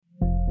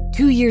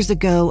2 years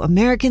ago,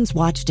 Americans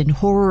watched in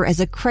horror as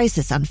a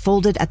crisis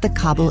unfolded at the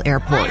Kabul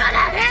airport.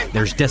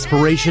 There's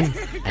desperation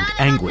and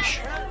anguish.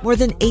 More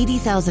than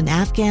 80,000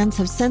 Afghans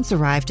have since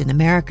arrived in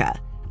America,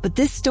 but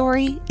this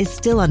story is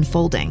still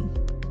unfolding.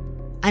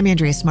 I'm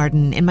Andrea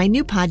Martin. In my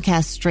new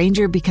podcast,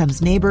 Stranger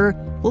Becomes Neighbor,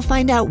 we'll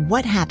find out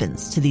what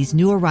happens to these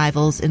new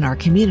arrivals in our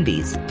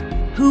communities.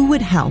 Who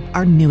would help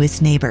our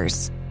newest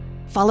neighbors?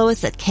 Follow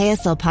us at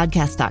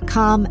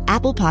kslpodcast.com,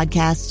 Apple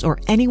Podcasts, or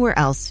anywhere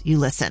else you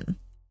listen.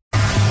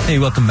 Hey,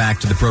 welcome back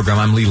to the program.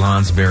 I'm Lee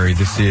Lonsberry.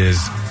 This is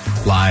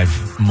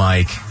Live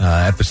Mike,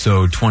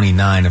 episode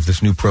 29 of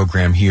this new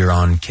program here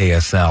on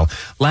KSL.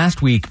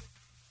 Last week,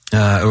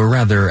 or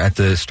rather at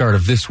the start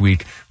of this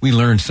week, we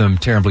learned some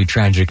terribly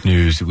tragic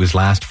news. It was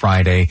last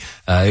Friday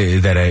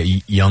that a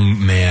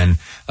young man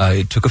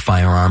took a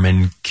firearm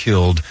and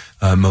killed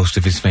most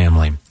of his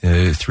family.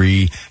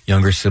 3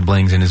 younger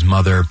siblings and his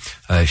mother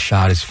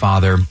shot his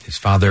father. His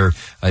father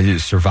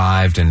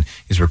survived and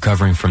is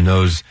recovering from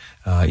those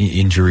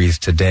injuries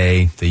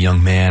today. The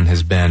young man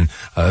has been,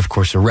 of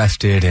course,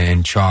 arrested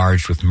and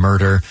charged with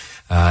murder.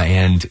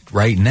 And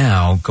right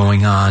now,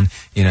 going on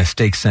in a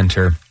stake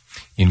center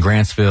in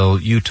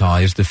Grantsville, Utah,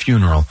 is the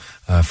funeral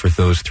for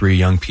those 3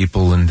 young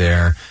people and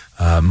their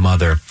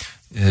mother.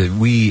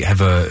 We have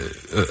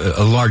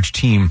a large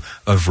team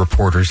of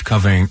reporters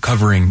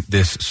covering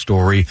this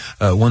story.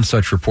 One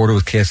such reporter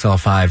with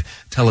KSL5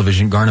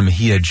 Television, Garna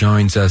Mejia,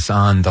 joins us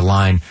on the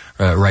line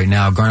right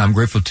now. Garna, I'm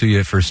grateful to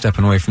you for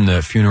stepping away from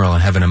the funeral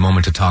and having a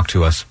moment to talk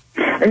to us.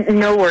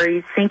 No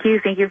worries. Thank you.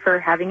 Thank you for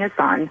having us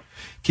on.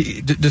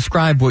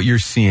 Describe what you're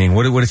seeing.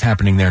 What is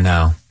happening there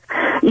now?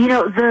 You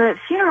know, the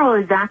funeral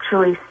is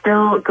actually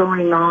still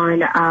going on.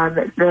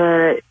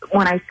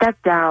 When I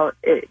stepped out,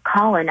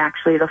 Colin,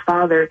 actually, the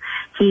father,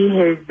 he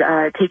has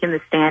taken the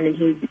stand and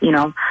he's,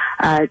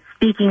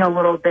 speaking a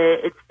little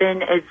bit. It's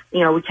been, as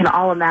we can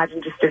all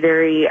imagine, just a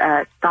very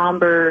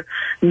somber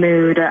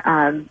mood.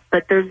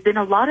 But there's been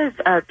a lot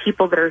of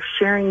people that are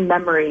sharing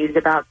memories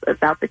about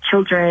the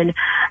children,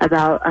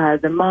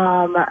 about the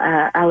mom,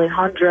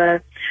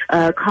 Alejandra.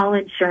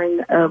 Colin sharing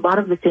a lot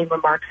of the same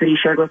remarks that he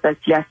shared with us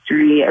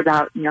yesterday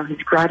about,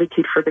 his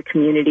gratitude for the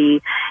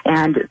community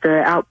and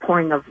the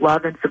outpouring of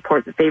love and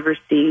support that they've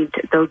received.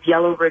 Those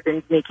yellow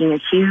ribbons making a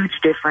huge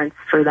difference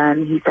for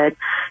them. He said,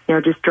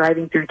 just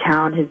driving through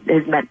town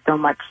has meant so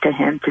much to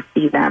him to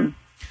see them.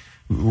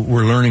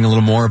 We're learning a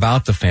little more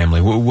about the family.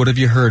 What have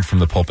you heard from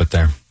the pulpit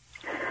there?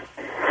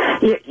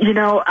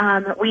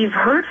 We've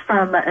heard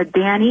from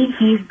Danny.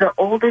 He's the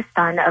oldest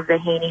son of the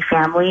Haney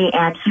family,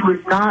 and he was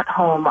not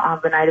home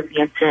on the night of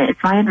the incident.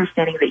 It's my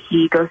understanding that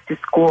he goes to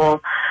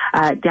school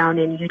down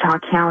in Utah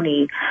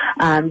County.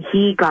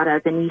 He got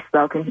up and he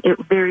spoke, and it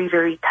was very,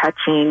 very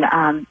touching.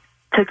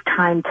 Took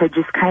time to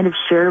just kind of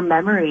share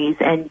memories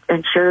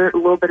and share a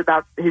little bit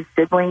about his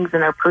siblings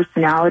and their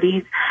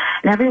personalities,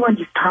 and everyone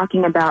just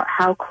talking about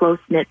how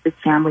close-knit this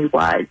family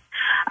was.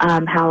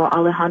 How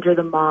Alejandra,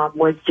 the mom,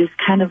 was just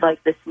kind of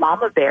like this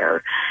mama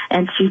bear,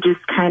 and she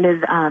just kind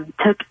of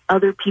took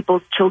other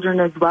people's children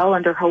as well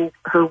under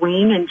her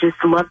wing and just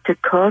loved to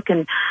cook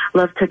and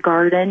loved to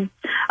garden.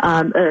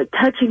 A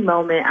touching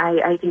moment,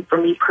 I think, for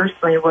me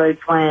personally, was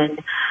when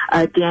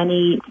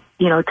Danny,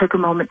 took a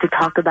moment to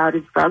talk about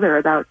his brother,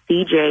 about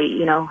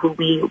CJ,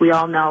 who we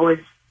all know is,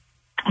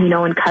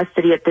 in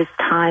custody at this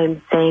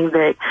time, saying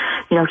that,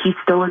 he's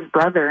still his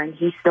brother and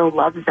he still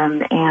loves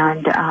him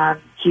and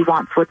he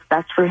wants what's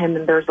best for him.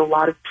 And there's a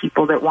lot of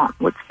people that want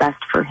what's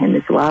best for him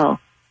as well.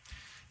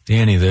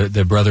 Danny,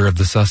 the brother of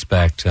the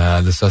suspect,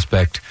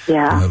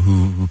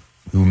 who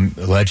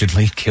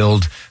allegedly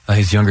killed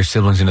his younger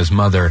siblings and his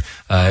mother.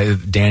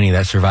 Danny,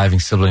 that surviving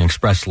sibling,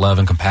 expressed love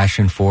and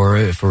compassion for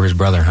his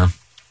brother, huh?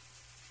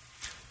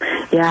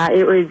 Yeah,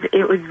 it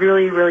was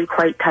really, really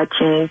quite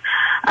touching.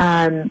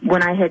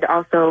 When I had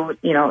also,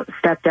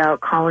 stepped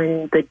out,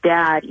 Colin, the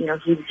dad,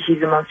 he's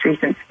the most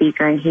recent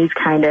speaker, and he's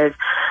kind of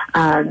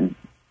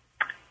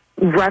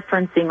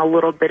referencing a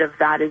little bit of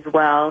that as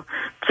well,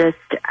 just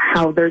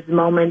how there's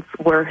moments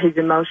where his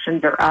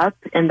emotions are up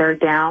and they're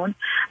down,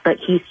 but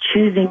he's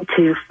choosing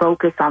to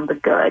focus on the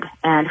good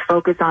and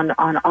focus on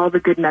all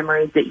the good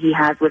memories that he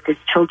has with his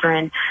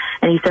children.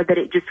 And he said that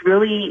it just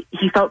really,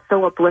 he felt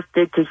so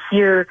uplifted to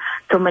hear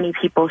so many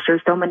people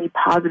share so many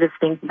positive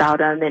things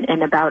about him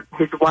and about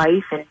his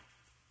wife, and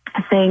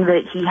saying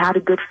that he had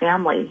a good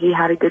family.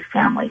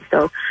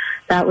 So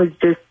that was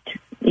just,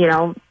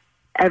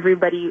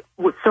 everybody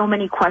with so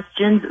many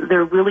questions,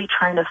 they're really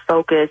trying to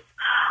focus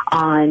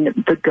on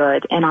the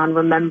good and on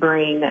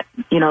remembering,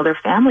 their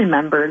family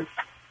members.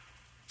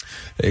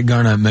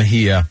 Garna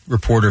Mejia,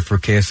 reporter for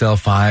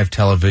KSL5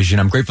 Television.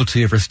 I'm grateful to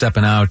you for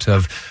stepping out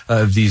of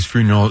these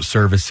funeral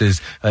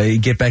services.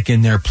 Get back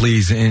in there,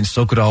 please, and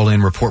soak it all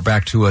in. Report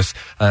back to us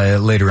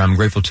later. I'm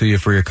grateful to you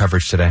for your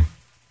coverage today.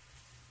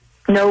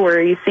 No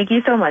worries. Thank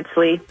you so much,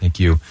 Lee. Thank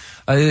you.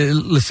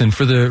 Listen,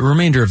 for the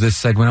remainder of this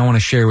segment, I want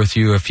to share with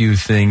you a few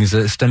things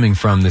stemming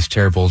from this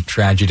terrible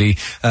tragedy.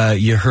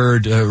 You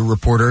heard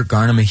reporter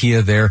Garna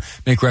Mejia there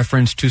make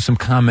reference to some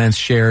comments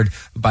shared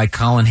by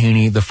Colin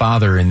Haney, the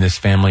father in this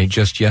family,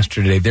 just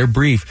yesterday. They're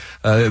brief,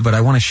 but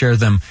I want to share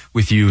them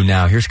with you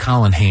now. Here's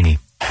Colin Haney.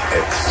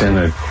 Extend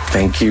a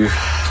thank you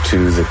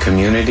to the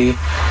community,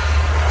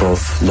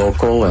 both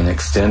local and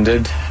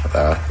extended.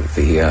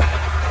 The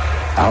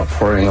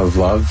outpouring of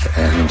love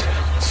and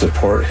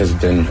support has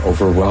been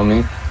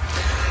overwhelming.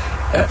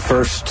 At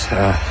first,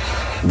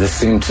 this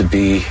seemed to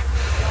be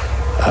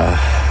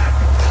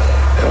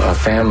a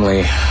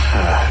family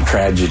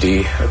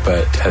tragedy,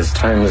 but as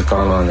time has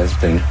gone on, it's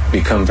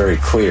become very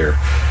clear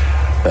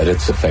that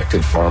it's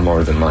affected far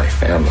more than my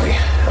family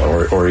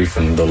or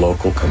even the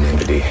local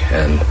community.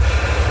 And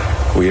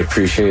we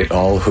appreciate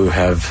all who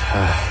have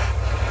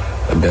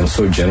been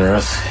so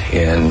generous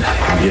in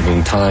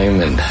giving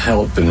time and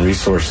help and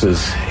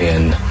resources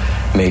in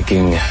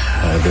making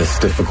this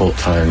difficult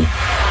time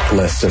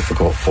less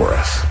difficult for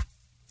us.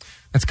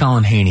 That's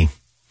Colin Haney.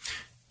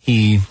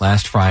 He,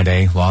 last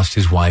Friday, lost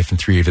his wife and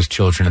 3 of his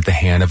children at the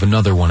hand of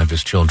another one of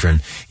his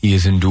children. He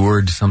has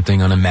endured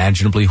something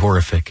unimaginably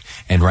horrific,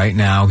 and right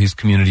now his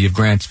community of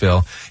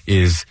Grantsville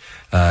is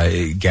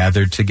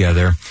gathered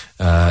together,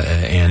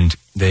 and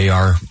they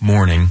are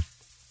mourning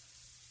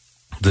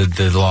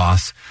the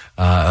loss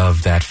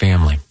of that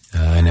family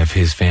and of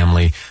his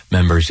family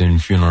members in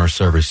funeral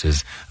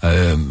services.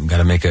 Got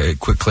to make a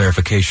quick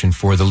clarification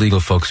for the legal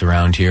folks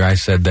around here. I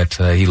said that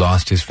he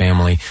lost his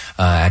family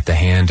at the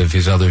hand of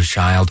his other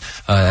child.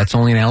 That's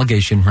only an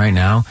allegation right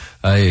now.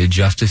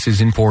 Justice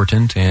is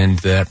important, and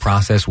that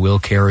process will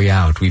carry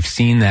out. We've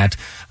seen that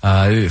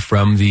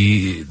from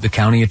the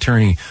county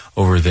attorney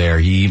over there.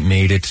 He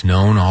made it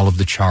known all of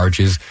the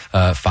charges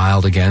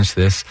filed against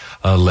this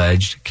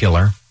alleged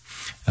killer.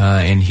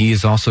 And he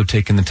has also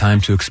taken the time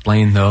to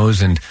explain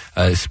those and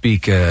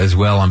speak as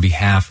well on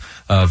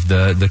behalf of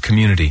the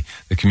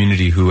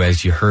community who,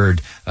 as you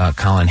heard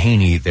Colin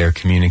Haney there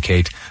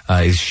communicate,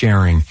 is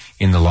sharing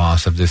in the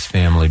loss of this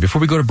family.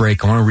 Before we go to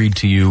break, I want to read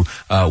to you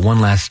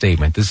one last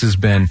statement. This has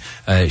been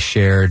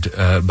shared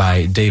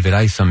by David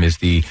Isom, is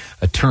the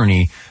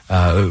attorney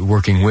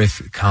working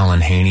with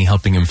Colin Haney,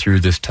 helping him through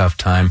this tough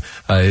time.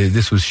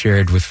 This was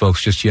shared with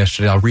folks just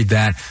yesterday. I'll read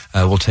that.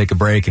 We'll take a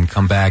break and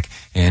come back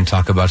and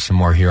talk about some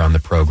more here on the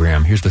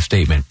program. Here's the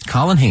statement.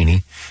 Colin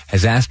Haney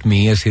has asked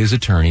me as his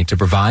attorney to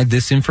provide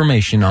this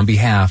information on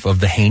behalf of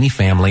the Haney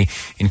family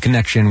in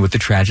connection with the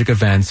tragic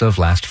events of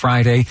last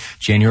Friday,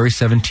 January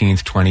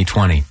 17th,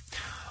 2020.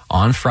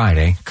 On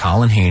Friday,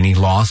 Colin Haney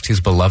lost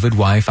his beloved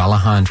wife,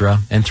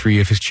 Alejandra, and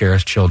 3 of his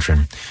cherished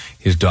children,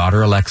 his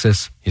daughter,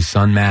 Alexis, his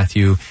son,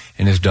 Matthew,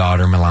 and his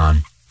daughter,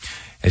 Milan.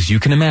 As you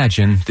can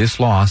imagine, this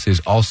loss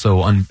is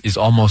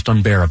almost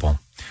unbearable.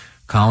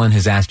 Colin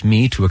has asked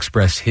me to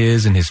express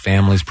his and his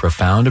family's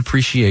profound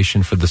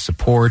appreciation for the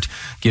support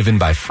given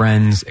by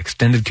friends,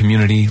 extended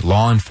community,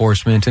 law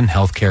enforcement, and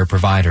healthcare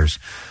providers.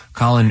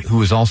 Colin, who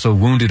was also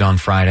wounded on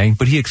Friday,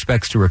 but he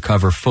expects to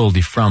recover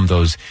fully from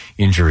those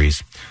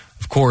injuries.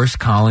 Of course,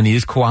 Colin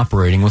is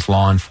cooperating with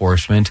law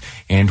enforcement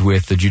and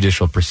with the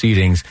judicial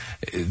proceedings.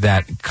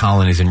 That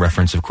Colin is in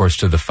reference, of course,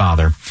 to the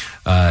father.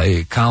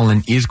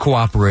 Colin is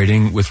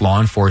cooperating with law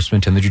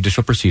enforcement and the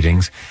judicial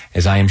proceedings.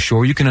 As I am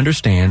sure you can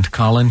understand,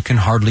 Colin can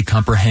hardly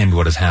comprehend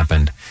what has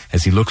happened.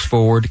 As he looks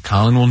forward,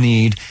 Colin will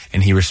need,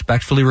 and he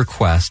respectfully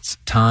requests,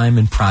 time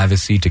and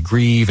privacy to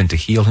grieve and to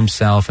heal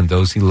himself and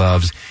those he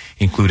loves,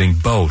 including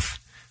both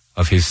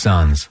of his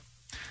sons.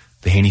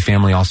 The Haney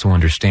family also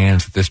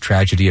understands that this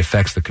tragedy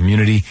affects the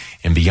community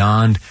and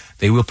beyond.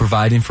 They will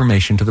provide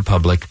information to the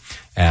public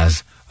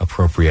as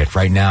appropriate.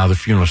 Right now, the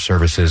funeral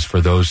services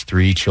for those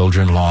 3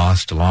 children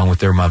lost, along with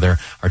their mother,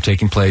 are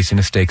taking place in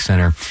a stake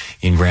center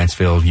in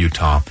Grantsville,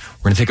 Utah.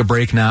 We're going to take a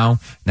break now.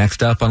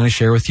 Next up, I'm going to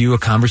share with you a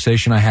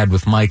conversation I had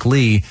with Mike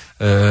Lee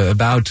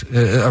about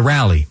a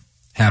rally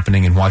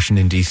happening in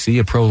Washington, D.C.,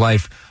 a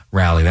pro-life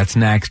rally. That's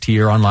next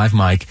here on Live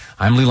Mike.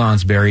 I'm Lee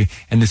Lonsberry,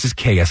 and this is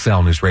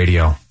KSL News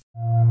Radio.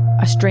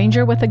 A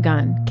stranger with a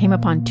gun came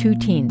upon 2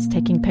 teens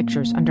taking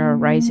pictures under a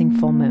rising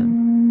full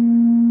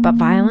moon. But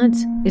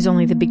violence is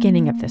only the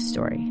beginning of this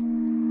story.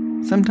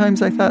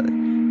 Sometimes I thought,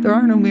 there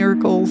are no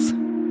miracles.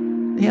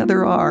 Yeah,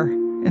 there are,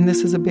 and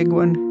this is a big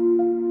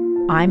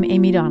one. I'm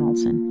Amy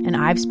Donaldson, and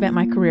I've spent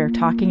my career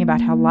talking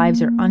about how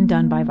lives are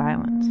undone by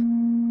violence.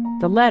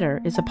 The Letter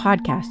is a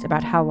podcast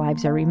about how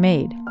lives are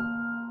remade.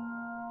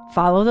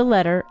 Follow The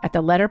Letter at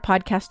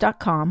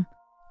theletterpodcast.com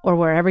or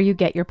wherever you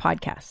get your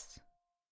podcasts.